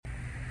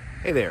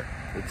Hey there,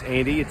 it's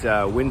Andy. It's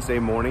Wednesday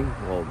morning.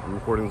 Well, I'm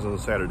recording this on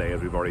Saturday,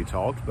 as we've already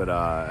talked, but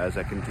as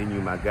I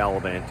continue my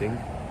gallivanting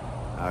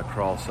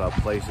across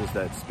places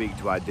that speak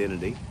to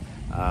identity,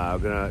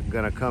 I'm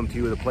gonna come to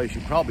you with a place you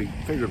probably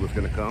figured was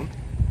gonna come.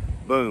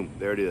 Boom,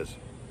 there it is,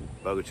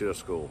 Bogue Chitto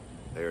School.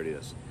 There it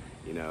is.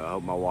 You know, I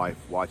hope my wife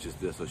watches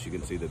this so she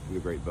can see the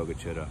great Bogue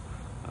Chitto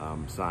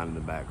sign in the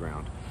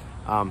background.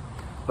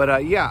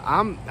 Yeah,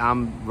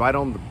 I'm right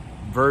on the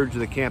verge of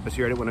the campus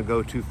here. I didn't want to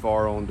go too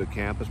far onto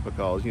campus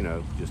because,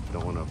 just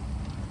don't want to,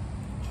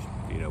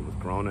 with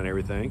Corona and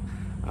everything.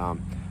 I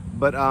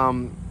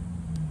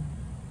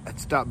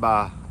stopped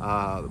by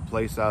the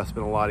place I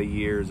spent a lot of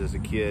years as a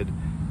kid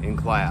in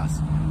class.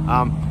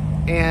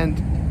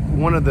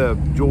 And one of the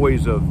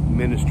joys of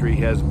ministry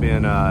has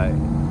been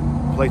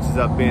places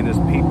I've been as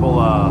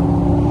people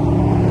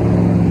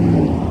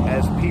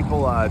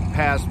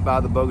pass by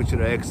the Bogue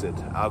Chitto exit.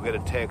 I'll get a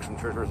text from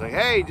church saying,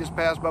 "Hey, just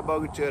passed by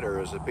Bogue Chitto,"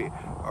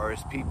 or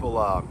as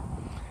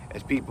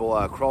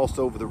people cross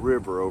over the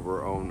river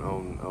over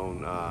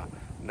on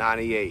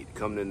 98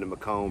 coming into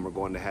Macomb or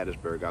going to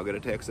Hattiesburg. I'll get a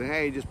text saying,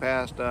 "Hey, just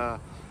passed the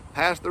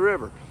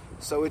river."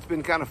 So it's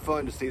been kind of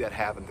fun to see that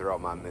happen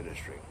throughout my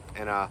ministry.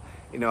 And I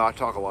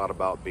talk a lot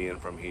about being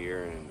from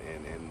here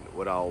and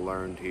what I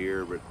learned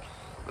here, but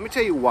let me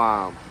tell you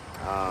why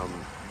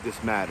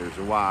this matters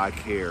and why I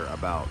care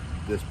about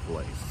this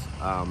place.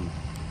 And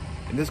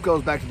this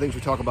goes back to things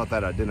we talk about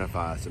that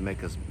identify us and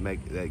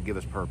that give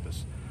us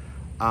purpose.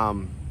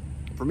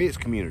 For me, it's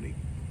community.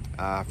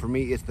 For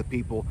me, it's the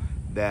people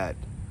that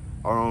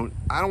are on,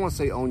 I don't want to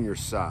say on your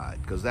side,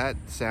 because that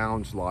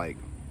sounds like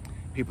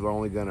people are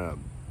only going to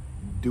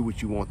do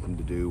what you want them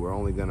to do, or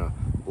only going to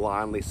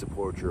blindly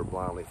support you or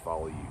blindly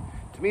follow you.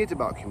 To me, it's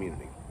about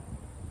community.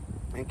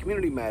 And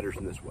community matters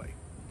in this way.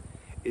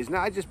 It's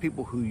not just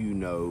people who you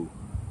know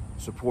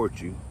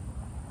support you,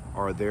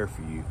 are there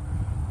for you,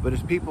 but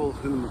it's people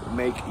who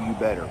make you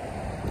better.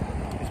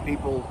 It's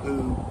people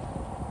who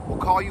will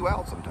call you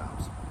out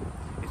sometimes.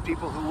 It's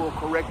people who will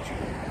correct you.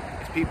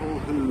 It's people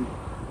who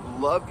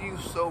love you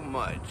so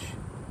much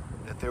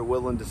that they're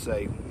willing to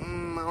say, I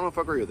don't know if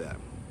I agree with that.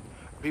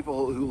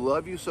 People who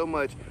love you so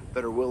much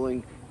that are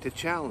willing to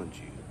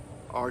challenge you,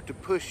 or to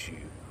push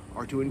you,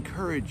 or to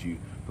encourage you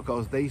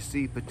because they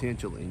see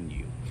potential in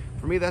you.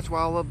 For me, that's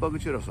why I love Bogue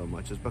Chitto so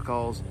much, is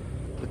because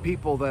the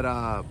people that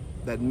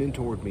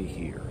mentored me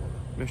here,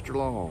 Mr.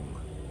 Long,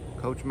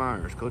 Coach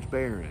Myers, Coach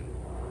Barron,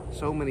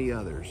 so many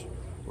others,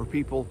 were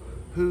people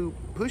who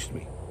pushed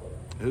me,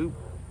 who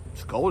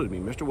scolded me.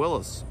 Mr.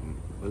 Willis,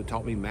 who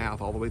taught me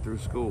math all the way through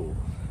school.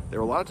 There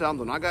were a lot of times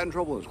when I got in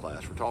trouble in his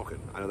class for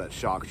talking. I know that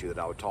shocks you that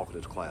I would talk in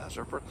his class,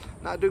 or for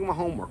not doing my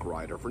homework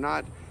right, or for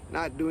not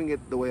doing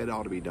it the way it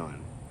ought to be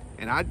done.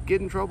 And I'd get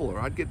in trouble or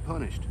I'd get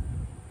punished.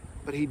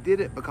 But he did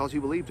it because he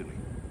believed in me,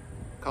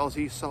 because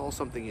he saw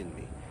something in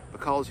me,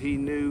 because he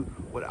knew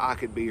what I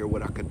could be or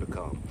what I could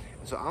become.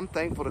 And so I'm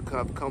thankful to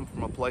come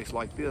from a place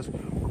like this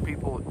where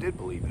people did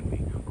believe in me,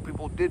 where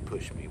people did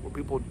push me, where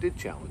people did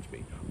challenge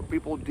me,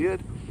 where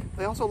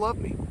they also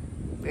loved me.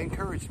 They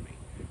encouraged me.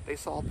 They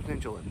saw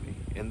potential in me,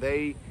 and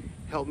they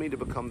helped me to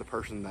become the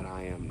person that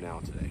I am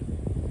now today.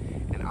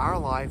 In our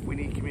life, we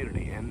need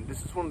community, and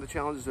this is one of the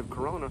challenges of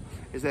Corona,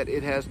 is that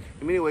it has,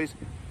 in many ways,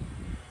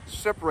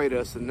 separated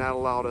us and not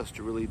allowed us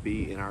to really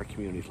be in our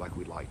communities like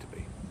we'd like to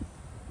be.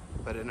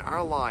 But in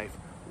our life,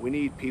 we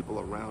need people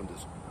around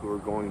us who are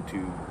going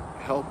to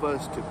help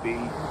us to be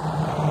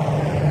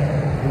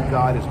who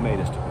God has made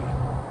us to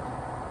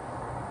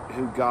be,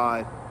 who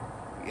God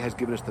has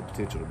given us the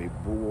potential to be.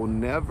 But we'll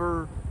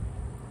never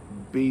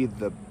be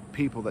the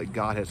people that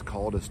God has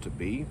called us to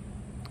be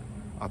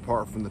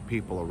apart from the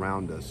people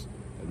around us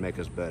that make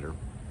us better.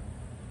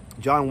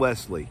 John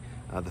Wesley,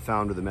 the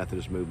founder of the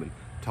Methodist movement,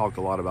 talked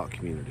a lot about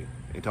community.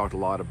 He talked a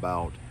lot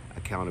about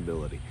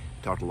accountability.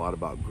 He talked a lot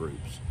about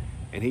groups.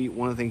 And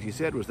one of the things he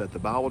said was that the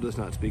Bible does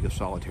not speak of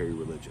solitary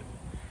religion.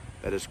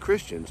 That as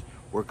Christians,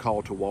 we're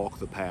called to walk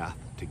the path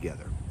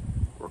together.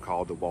 We're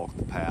called to walk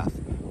the path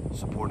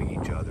supporting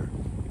each other,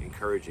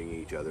 encouraging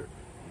each other,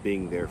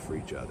 being there for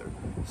each other.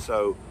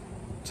 So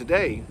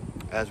today,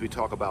 as we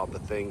talk about the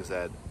things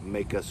that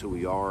make us who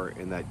we are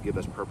and that give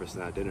us purpose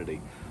and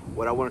identity,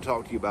 what I want to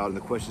talk to you about and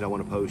the questions I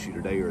want to pose to you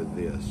today are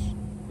this,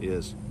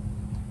 is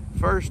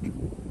first,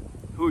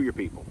 who are your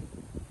people?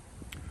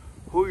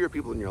 Who are your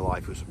people in your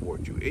life who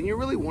support you? And you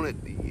really want it,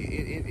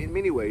 in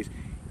many ways,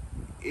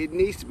 it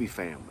needs to be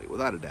family,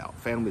 without a doubt.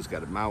 Family's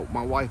got it. My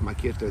wife, my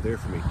kids, they're there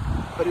for me.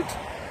 But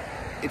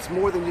it's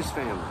more than just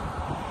family.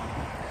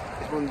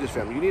 It's more than just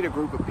family. You need a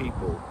group of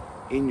people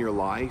in your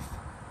life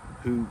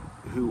who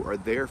are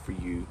there for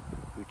you,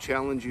 who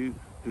challenge you,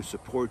 who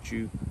support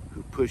you,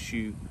 who push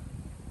you,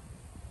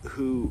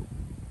 who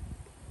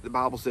the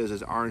Bible says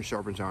as iron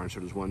sharpens iron,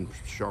 so does one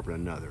sharpen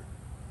another.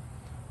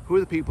 Who are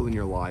the people in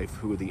your life,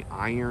 who are the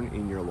iron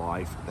in your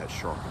life that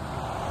sharpen you?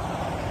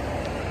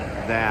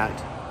 That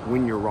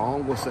when you're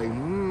wrong will say, I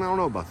don't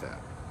know about that.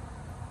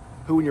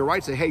 Who when you're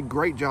right say, hey,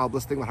 great job,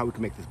 let's think about how we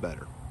can make this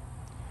better.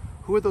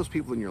 Who are those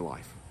people in your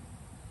life?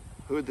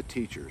 Who are the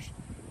teachers?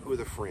 Who are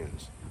the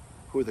friends?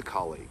 Who are the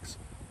colleagues?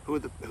 Who are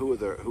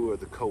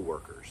the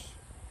co-workers?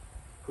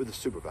 Who are the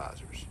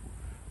supervisors?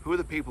 Who are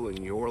the people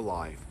in your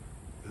life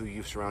who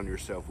you surround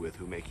yourself with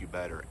who make you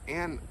better,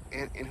 and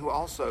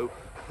who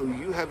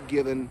you have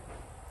given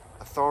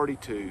authority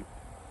to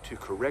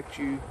correct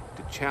you,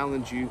 to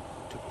challenge you,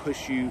 to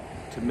push you,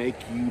 to make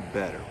you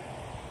better,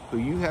 who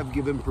you have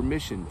given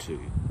permission to,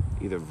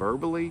 either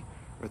verbally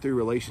or through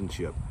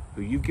relationship,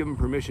 who you've given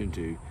permission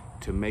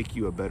to make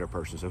you a better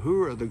person. So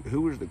who are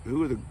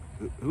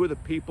the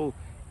people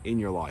in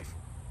your life?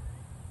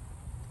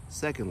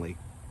 Secondly,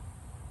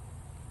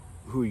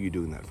 who are you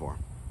doing that for?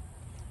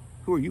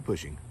 Who are you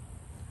pushing?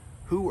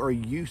 Who are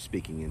you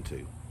speaking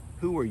into?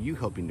 Who are you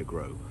helping to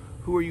grow?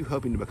 Who are you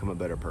helping to become a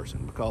better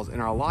person? Because in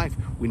our life,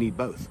 we need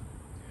both.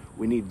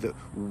 We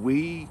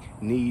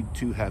need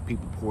to have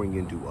people pouring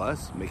into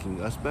us, making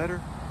us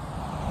better.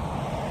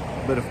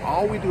 But if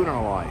all we do in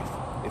our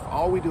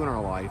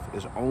life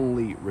is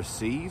only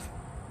receive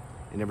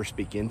and never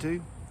speak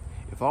into,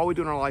 if all we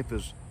do in our life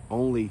is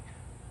only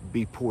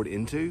be poured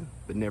into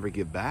but never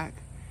give back,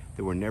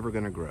 then we're never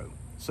going to grow.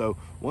 So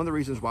one of the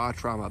reasons why I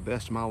try my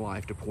best in my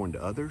life to pour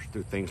into others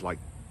through things like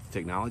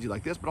technology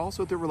like this, but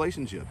also through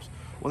relationships.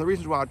 One of the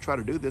reasons why I try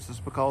to do this is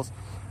because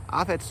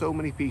I've had so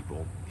many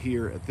people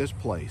here at this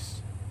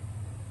place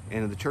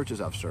and in the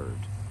churches I've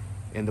served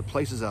and the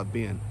places I've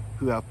been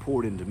who have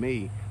poured into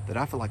me that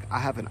I feel like I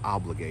have an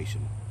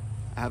obligation.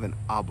 I have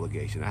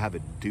a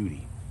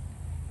duty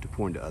to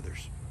pour into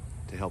others,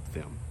 to help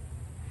them.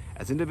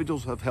 As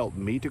individuals have helped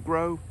me to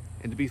grow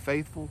and to be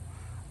faithful,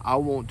 I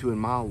want to in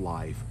my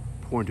life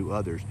pour into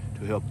others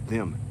to help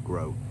them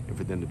grow and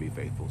for them to be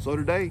faithful. So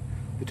today,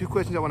 the two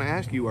questions I want to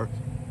ask you are,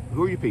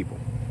 who are your people?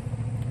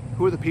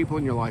 Who are the people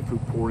in your life who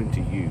pour into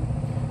you,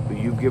 who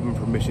you've given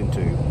permission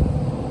to,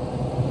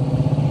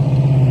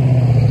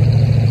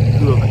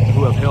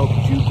 who have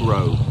helped you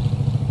grow,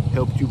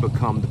 helped you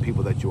become the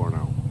people that you are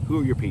now? Who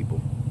are your people?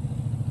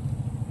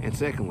 And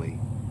secondly,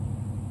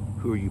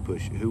 who are you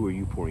pushing? Who are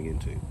you pouring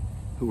into?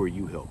 Who are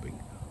you helping?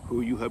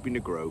 Who are you helping to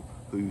grow?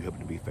 Who are you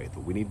helping to be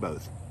faithful? We need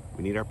both.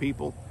 We need our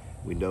people.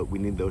 We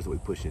need those that we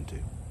push into.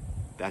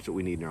 That's what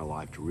we need in our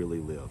life to really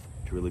live,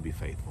 to really be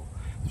faithful.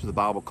 That's what the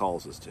Bible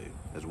calls us to.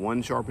 As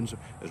iron sharpens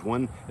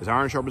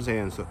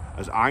hand, so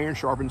as iron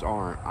sharpens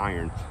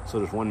iron, so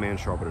does one man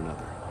sharpen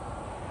another.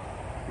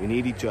 We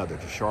need each other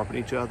to sharpen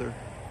each other,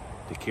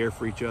 to care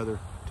for each other,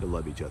 to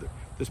love each other.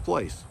 This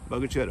place,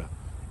 Bogue Chitto,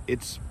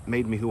 it's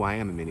made me who I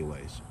am in many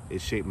ways.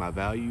 It shaped my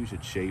values,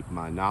 it shaped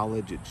my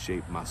knowledge, it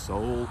shaped my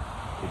soul,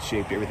 it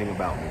shaped everything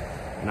about me.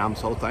 And I'm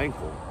so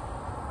thankful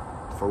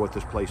for what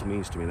this place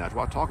means to me. And that's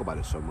why I talk about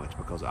it so much,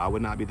 because I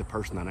would not be the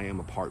person that I am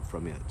apart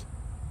from it.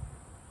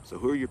 So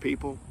who are your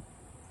people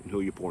and who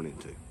are you pouring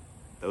into?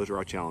 Those are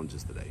our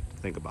challenges today.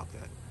 Think about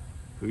that.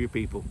 Who are your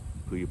people?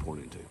 Who are you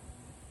pouring into?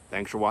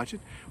 Thanks for watching.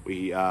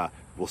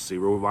 We'll see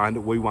where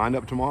we wind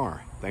up tomorrow.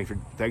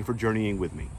 Thanks for journeying with me.